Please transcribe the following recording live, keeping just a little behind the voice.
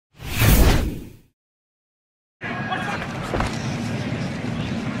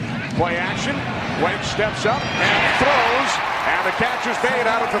Play action. Wentz steps up and throws. And the catch is made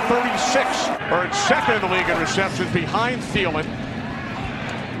out of the 36. Earned second in the league in receptions behind Thielen.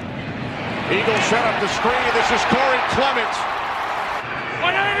 Eagles set up the screen. This is Corey Clement.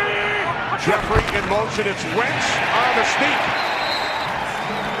 Jeffrey in motion. It's Wentz on the sneak.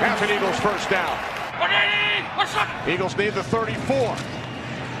 That's an Eagles first down. Eagles need the 34.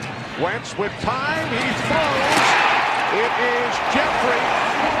 Wentz with time. He throws. It is Jeffrey.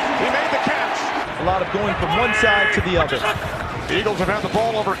 He made the catch. A lot of going from one side to the other. Eagles have had the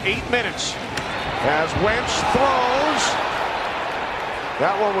ball over 8 minutes. As Wentz throws.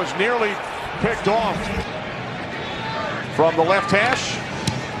 That one was nearly picked off from the left hash.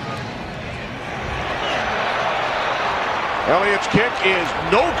 Elliott's kick is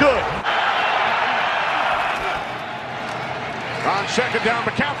no good. On second down,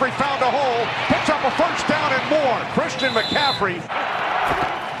 McCaffrey found a hole, picks up a first down and more. Christian McCaffrey.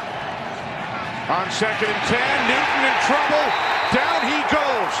 On second and 10, Newton in trouble. Down he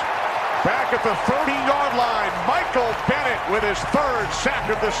goes. Back at the 30-yard line, Michael Bennett with his third sack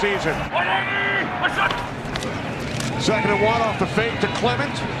of the season. Second and 1 off the fake to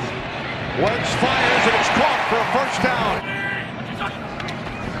Clement. Wentz fires and it's caught for a first down.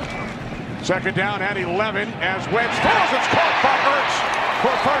 Second down at 11 as Wentz throws. It's caught by Ertz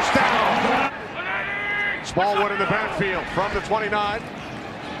for a first down. Smallwood in the backfield from the 29.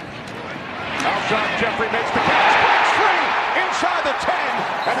 Alshon Jeffrey makes the catch. Breaks free inside the 10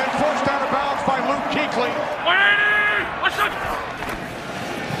 and then forced out of bounds by Luke Kuechly.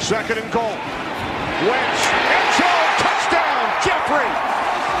 Second and goal. Wentz, end zone, touchdown, Jeffrey.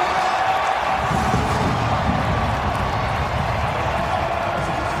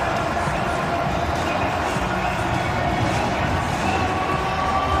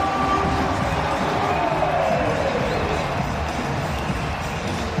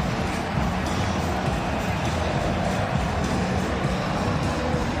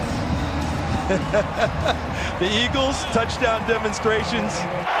 The Eagles touchdown demonstrations.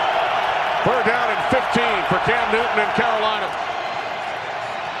 Third down and 15 for Cam Newton and Carolina.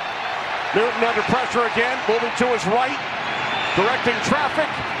 Newton under pressure again, moving to his right, directing traffic.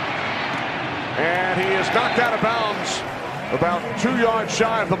 And he is knocked out of bounds about 2 yards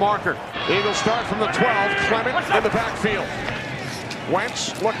shy of the marker. Eagles start from the 12, Clement in the backfield.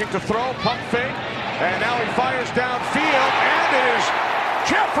 Wentz looking to throw, pump fake, and now he fires downfield, and it is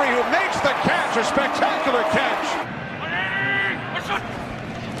Jeffrey who makes the catch, a spectacular catch.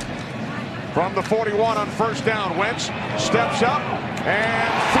 From the 41 on first down, Wentz steps up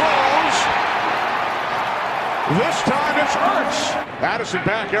and throws. This time it's Ertz. Addison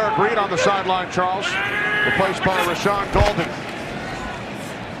back, Eric Reed on the sideline, Charles. Replaced by Rashawn Golden.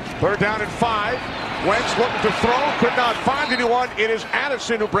 Third down and 5. Wentz looking to throw, could not find anyone. It is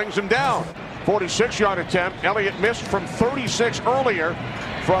Addison who brings him down. 46-yard attempt. Elliott missed from 36 earlier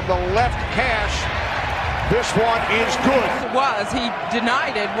from the left hash. This one is good. It was. He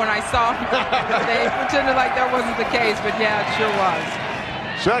denied it when I saw him. They pretended like that wasn't the case, but yeah, it sure was.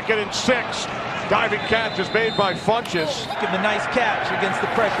 Second and 6. Diving catch is made by Funchess. Give a nice catch against the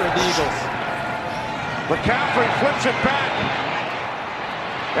pressure of the Eagles. McCaffrey flips it back.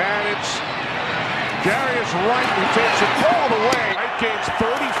 And it's Darius Wright who takes it all the way. Wright gains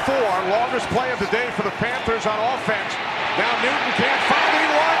 34, longest play of the day for the Panthers on offense. Now Newton can't find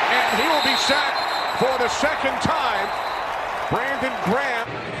anyone, and he will be sacked for the second time. Brandon Graham.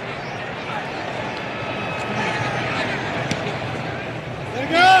 There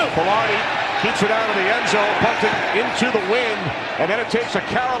you go. Pilardi keeps it out of the end zone, punted into the wind, and then it takes a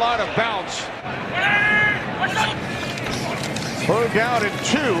Carolina bounce. Third down and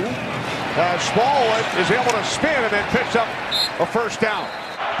 2. Smallwood is able to spin and then picks up a first down.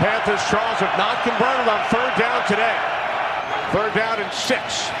 Panthers, Charles, have not converted on third down today. Third down and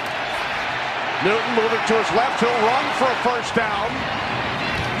 6. Newton moving to his left. He'll run for a first down.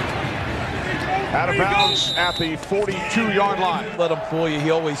 Out of bounds at the 42-yard line. Let him fool you. He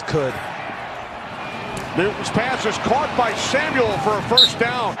always could. Newton's pass is caught by Samuel for a first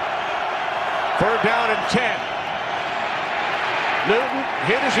down. Third down and 10. Newton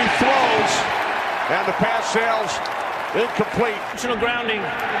hit as he throws, and the pass sails incomplete. Intentional grounding,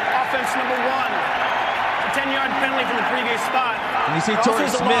 offense number 1. A 10-yard penalty from the previous spot. And you see Torrey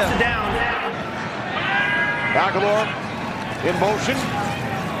Smith. Down. Aguilar in motion.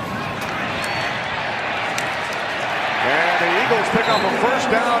 And the Eagles pick up a first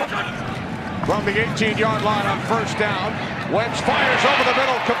down from the 18-yard line on first down. Wentz fires over the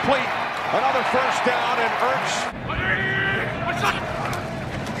middle, complete. Another first down, and Ertz.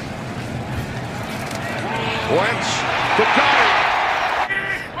 Wentz to Goddard.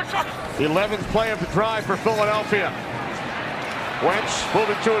 11th play of the drive for Philadelphia. Wentz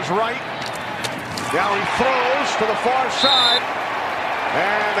moving to his right. Now he throws to the far side.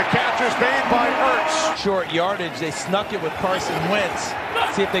 And the catch is made by Ertz. Short yardage. They snuck it with Carson Wentz.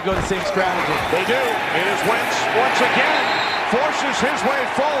 See if they go the same strategy. They do. It is Wentz once again. Forces his way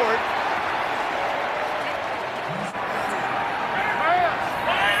forward.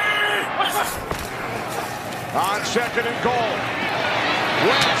 On second and goal.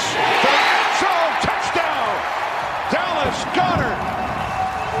 Wentz for the end zone. Touchdown. Dallas Goedert.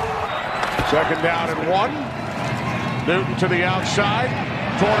 Second down and 1. Newton to the outside.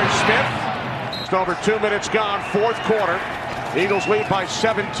 Torrey Smith. Just over 2 minutes gone. Fourth quarter. Eagles lead by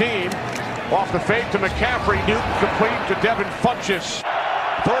 17. Off the fake to McCaffrey. Newton complete to Devin Funchess.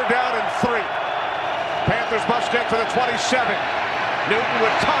 Third down and 3. Panthers must get to the 27. Newton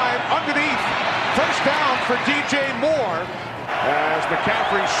with time underneath. First down for DJ Moore as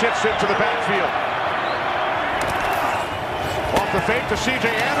McCaffrey shifts into the backfield. Off the fake to C.J.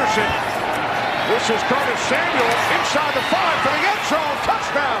 Anderson. This is Curtis Samuel inside the 5 for the end zone.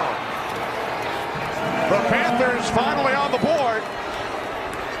 Touchdown. The Panthers finally on the board.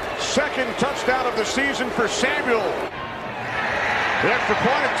 Second touchdown of the season for Samuel. The extra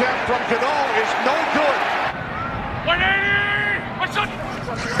point attempt from Gano is no good. 180! What's up?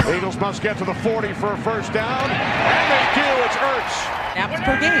 Eagles must get to the 40 for a first down. And they do. It's Ertz. Snaps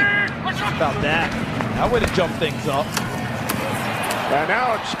per game. How about that? That would have jumped things up. And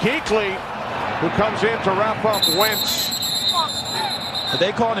now it's Kuechly who comes in to wrap up Wentz. Are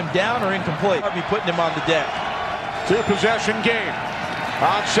they calling him down or incomplete? I'd be putting him on the deck. 2-possession game.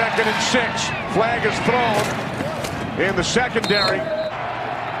 On second and 6. Flag is thrown in the secondary.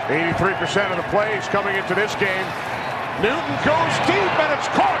 83% of the plays coming into this game. Newton goes deep, and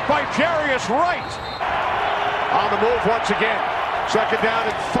it's caught by Jarius Wright. On the move once again. Second down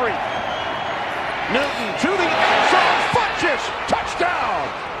and 3. Newton to the end zone. Funchess. Touchdown.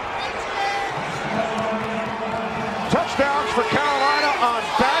 Touchdowns for Carolina on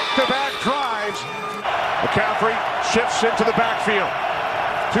back-to-back drives. McCaffrey shifts into the backfield.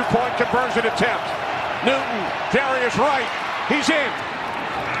 2-point conversion attempt. Newton, Jarius Wright. He's in.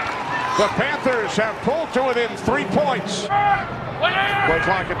 The Panthers have pulled to within 3 points. Play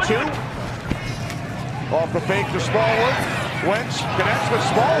clock at 2. Off the fake to Smallwood. Wentz connects with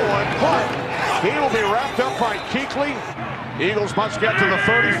Smallwood, but he will be wrapped up by Kuechly. Eagles must get to the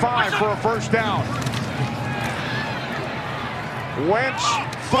 35 for a first down. Wentz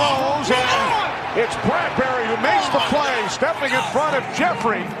throws, and it's Bradbury who makes the play, stepping in front of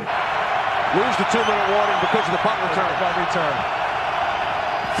Jeffrey. Lose the 2-minute warning because of the punt return.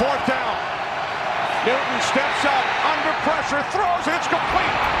 Fourth down. Newton steps up, under pressure, throws, and it's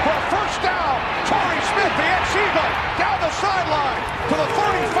complete for a first down. Torrey Smith, the ex-Eagle, down the sideline to the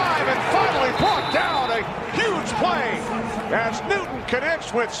 35, and finally brought down. A huge play as Newton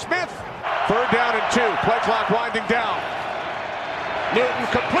connects with Smith. Third down and 2. Play clock winding down. Newton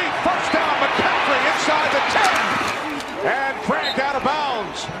complete, first down. McCaffrey inside the 10, and dragged out of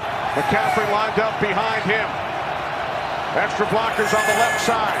bounds. McCaffrey lined up behind him. Extra blockers on the left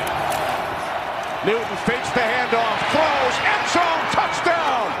side. Newton fakes the handoff, throws, end zone,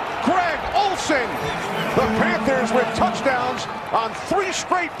 touchdown! Greg Olsen. The Panthers with touchdowns on 3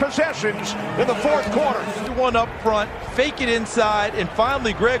 straight possessions in the fourth quarter. One up front, fake it inside, and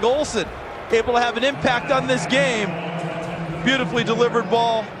finally Greg Olsen able to have an impact on this game. Beautifully delivered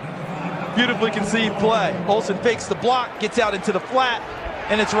ball, beautifully conceived play. Olsen fakes the block, gets out into the flat,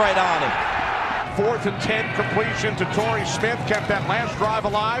 and it's right on him. 4th and 10 completion to Torrey Smith, kept that last drive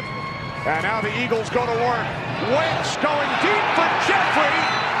alive. And now the Eagles go to work. Wentz going deep for Jeffrey.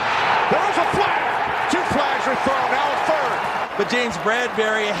 There's a flag. 2 flags are thrown, now a third. But James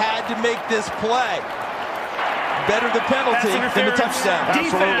Bradbury had to make this play. Better the penalty than the touchdown.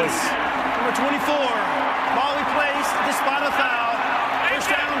 Absolutely. Defense, number 24. Ball replaced despite a foul. First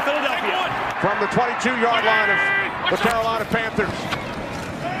down, Philadelphia. From the 22-yard line of the Carolina Panthers.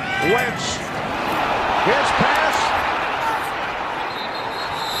 Wentz. His pass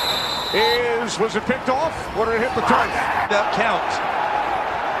was it picked off? Or did it hit the turf? That counts.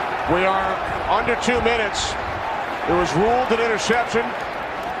 We are under 2 minutes. It was ruled an interception.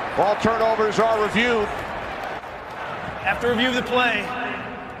 All turnovers are reviewed. After review of the play,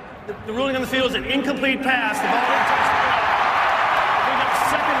 the ruling on the field is an incomplete pass. The ball didn't touch the ground. We got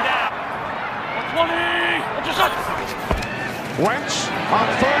second down. 20! Wentz on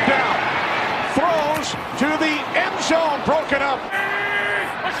third down. Throws to the end zone. Broken up.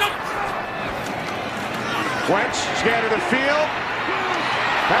 Wentz scattered the field.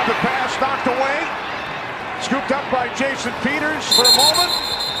 Had the pass knocked away. Scooped up by Jason Peters for a moment.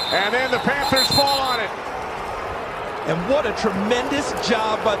 And then the Panthers fall on it. And what a tremendous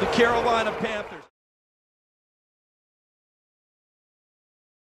job by the Carolina Panthers.